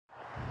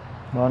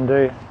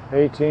Monday,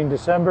 18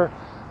 December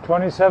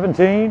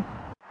 2017.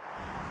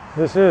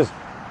 This is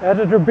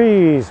Editor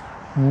B's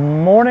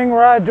Morning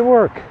Ride to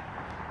Work,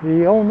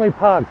 the only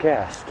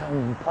podcast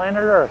on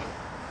planet Earth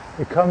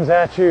that comes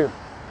at you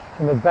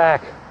from the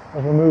back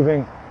of a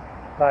moving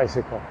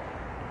bicycle.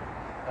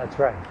 That's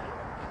right.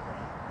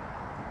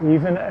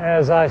 Even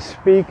as I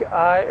speak,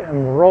 I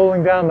am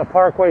rolling down the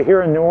parkway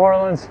here in New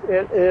Orleans.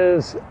 It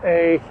is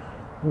a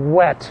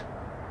wet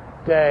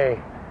day.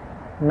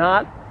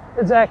 Not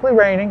exactly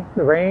raining.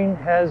 The rain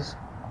has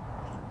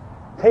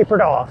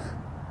tapered off,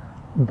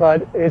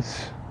 but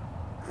it's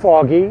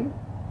foggy,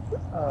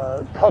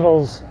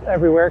 puddles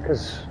everywhere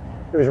because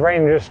it was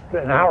raining just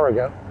an hour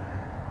ago.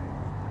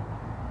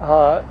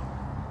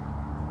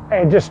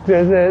 And just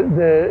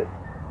the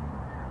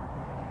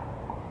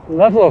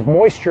level of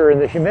moisture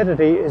and the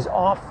humidity is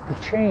off the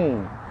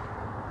chain,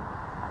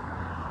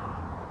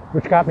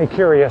 which got me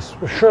curious.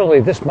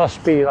 Surely this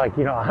must be like,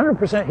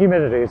 100%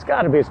 humidity. It's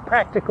got to be. It's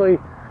practically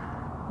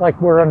like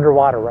we're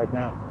underwater right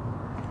now.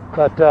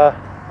 But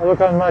I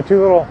look on my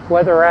two little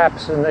weather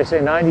apps and they say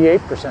 98%,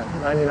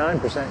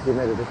 99%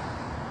 humidity.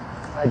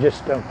 I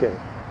just don't get it.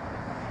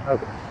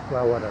 Okay,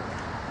 well, whatever.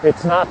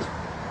 It's not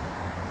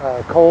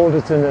cold.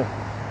 It's in the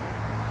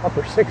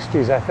upper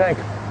 60s, I think.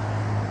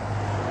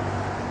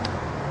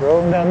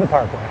 Rolling down the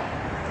parkway.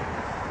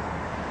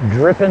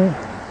 Dripping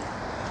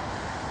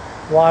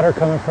water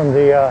coming from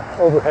the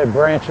overhead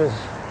branches.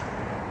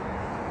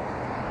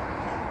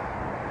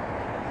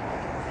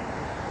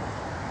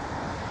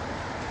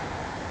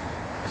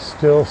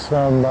 Still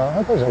some,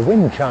 there's a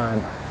wind chime.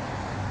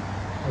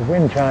 A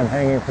wind chime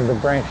hanging from the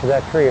branch of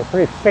that tree. A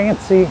pretty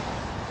fancy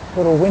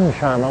little wind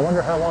chime. I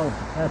wonder how long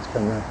that's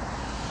been there.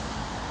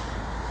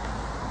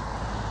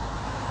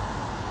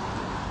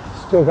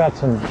 Still got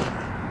some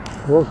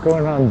work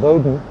going on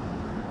Bowdoin.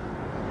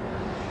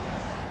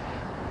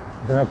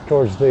 Then up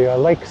towards the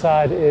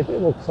lakeside, it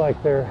looks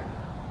like they're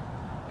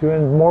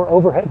doing more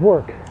overhead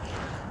work.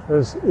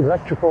 Those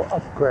electrical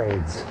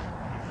upgrades,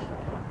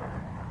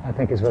 I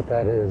think is what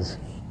that is.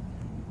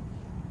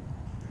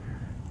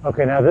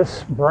 Okay, now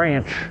this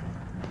branch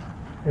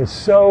is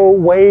so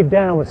weighed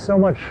down with so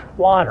much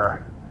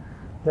water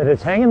that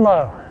it's hanging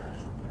low,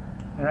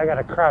 and I got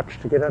to crouch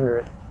to get under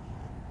it.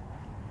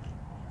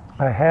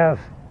 I have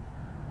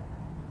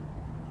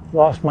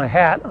lost my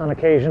hat on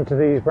occasion to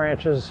these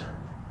branches,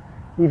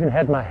 even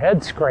had my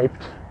head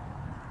scraped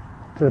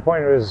to the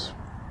point it was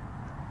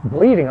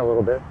bleeding a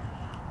little bit.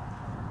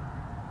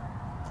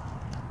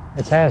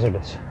 It's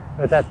hazardous,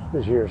 but that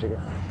was years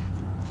ago.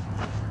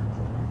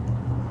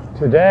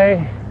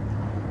 Today,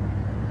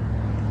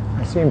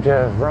 I seem to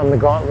have run the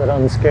gauntlet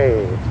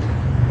unscathed.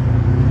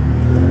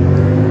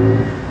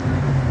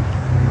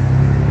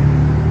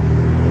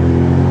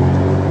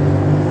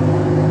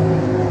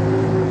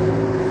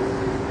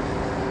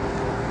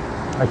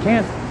 I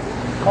can't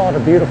call it a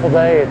beautiful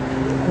day. I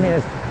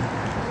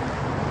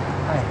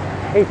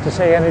hate to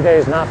say any day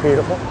is not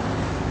beautiful.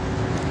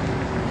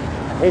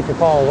 I hate to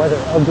call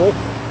weather ugly.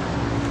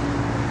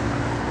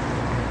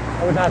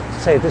 I would not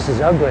say this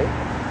is ugly.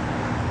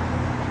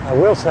 I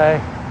will say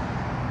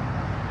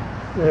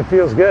that it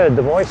feels good.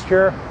 The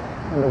moisture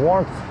and the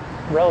warmth,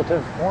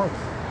 relative warmth,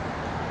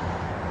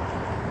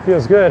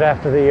 feels good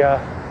after the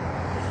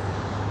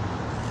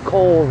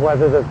cold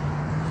weather. The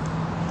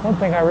one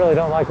thing I really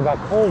don't like about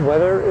cold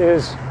weather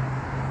is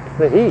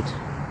the heat.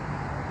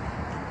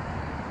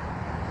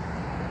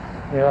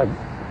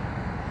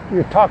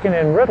 You're talking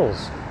in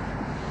riddles.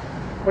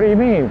 What do you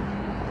mean?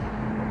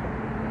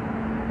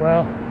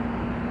 Well,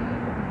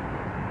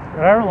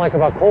 what I don't like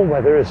about cold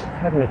weather is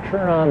having to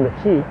turn on the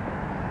heat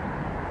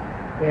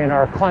in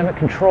our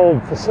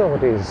climate-controlled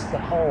facilities, the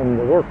home,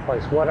 the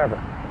workplace, whatever.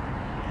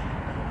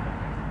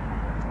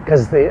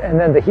 And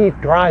then the heat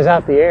dries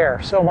out the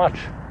air so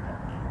much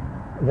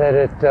that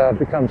it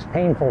becomes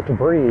painful to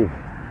breathe.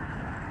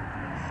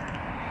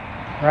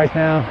 Right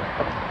now,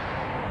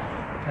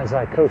 as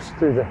I coast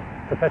through the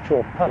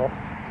perpetual puddle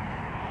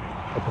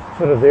at the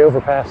foot of the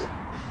overpass,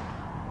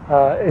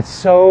 it's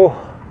so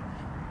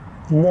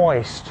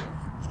moist.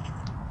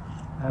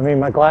 I mean,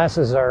 my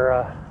glasses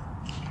are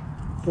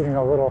getting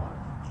a little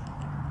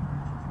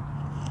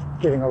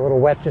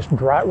wet just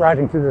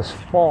riding through this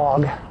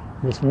fog,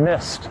 this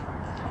mist.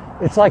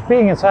 It's like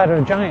being inside of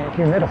a giant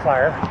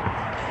humidifier.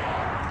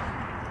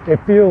 It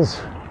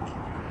feels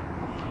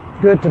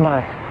good to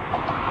my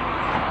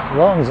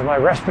lungs and my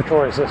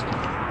respiratory system.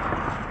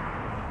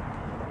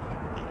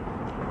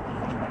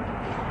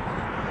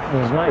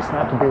 And it's nice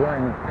not to be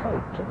wearing a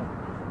coat, too.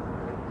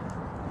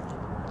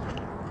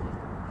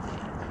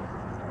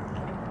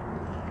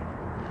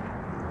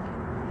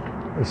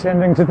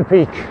 Descending to the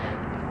peak.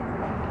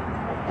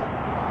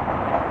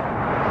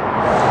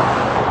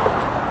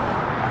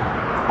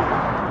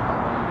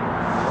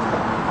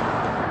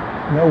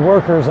 No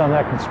workers on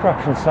that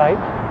construction site.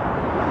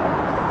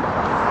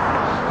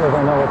 Still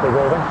don't know what they're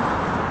building.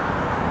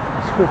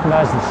 I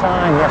scrutinized the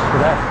sign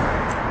yesterday,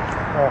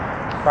 or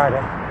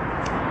Friday,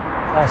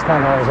 last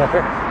time I was up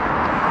here.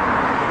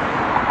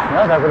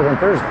 No, that would have been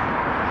Thursday.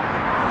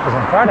 Because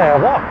on Friday I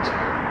walked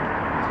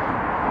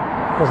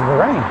because of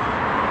the rain.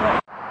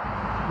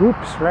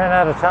 Oops, ran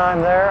out of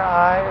time there.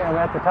 I am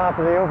at the top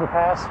of the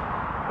overpass.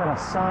 I'm going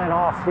to sign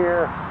off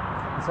here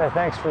and say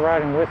thanks for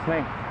riding with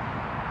me.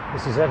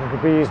 This is Editor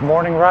B's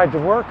morning ride to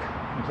work.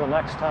 Until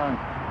next time,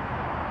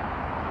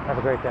 have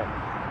a great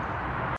day.